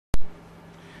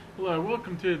Hello,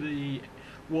 welcome to the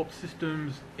Warp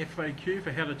Systems FAQ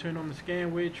for how to turn on the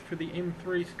scan wedge for the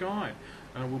M3 Sky.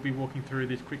 We'll be walking through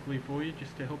this quickly for you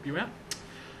just to help you out.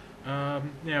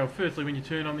 Now, firstly, when you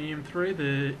turn on the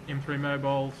M3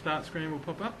 mobile start screen will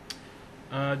pop up.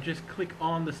 Just click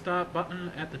on the start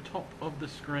button at the top of the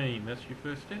screen. That's your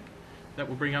first step. That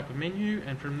will bring up a menu,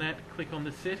 and from that, click on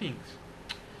the settings.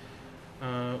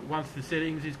 Once the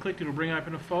settings is clicked, it'll bring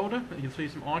open a folder. You'll see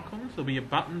some icons. There'll be a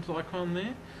buttons icon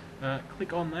there.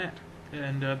 Click on that,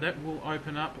 and that will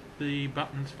open up the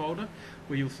buttons folder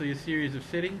where you'll see a series of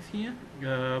settings here.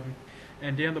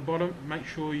 And down the bottom, make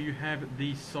sure you have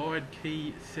the side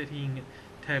key setting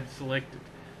tab selected,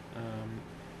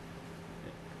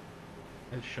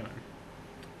 as shown.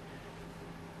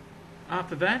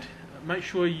 After that, make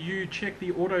sure you check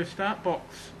the auto start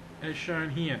box as shown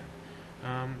here.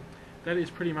 That is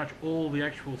pretty much all the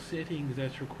actual settings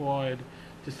that's required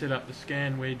to set up the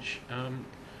scan wedge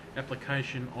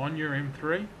application on your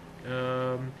M3.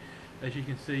 As you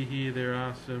can see here, there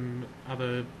are some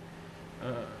other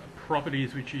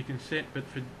properties which you can set, but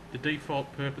for the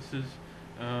default purposes,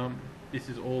 this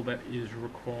is all that is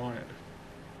required.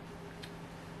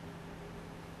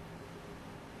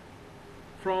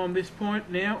 From this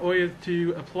point now, all you have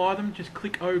to apply them, just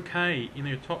click OK in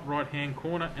the top right hand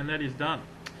corner, and that is done.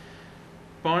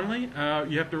 Finally,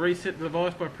 you have to reset the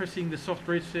device by pressing the soft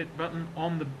reset button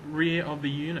on the rear of the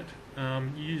unit.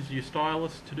 Use your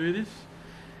stylus to do this,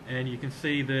 and you can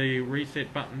see the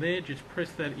reset button there. Just press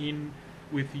that in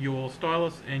with your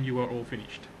stylus and you are all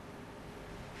finished.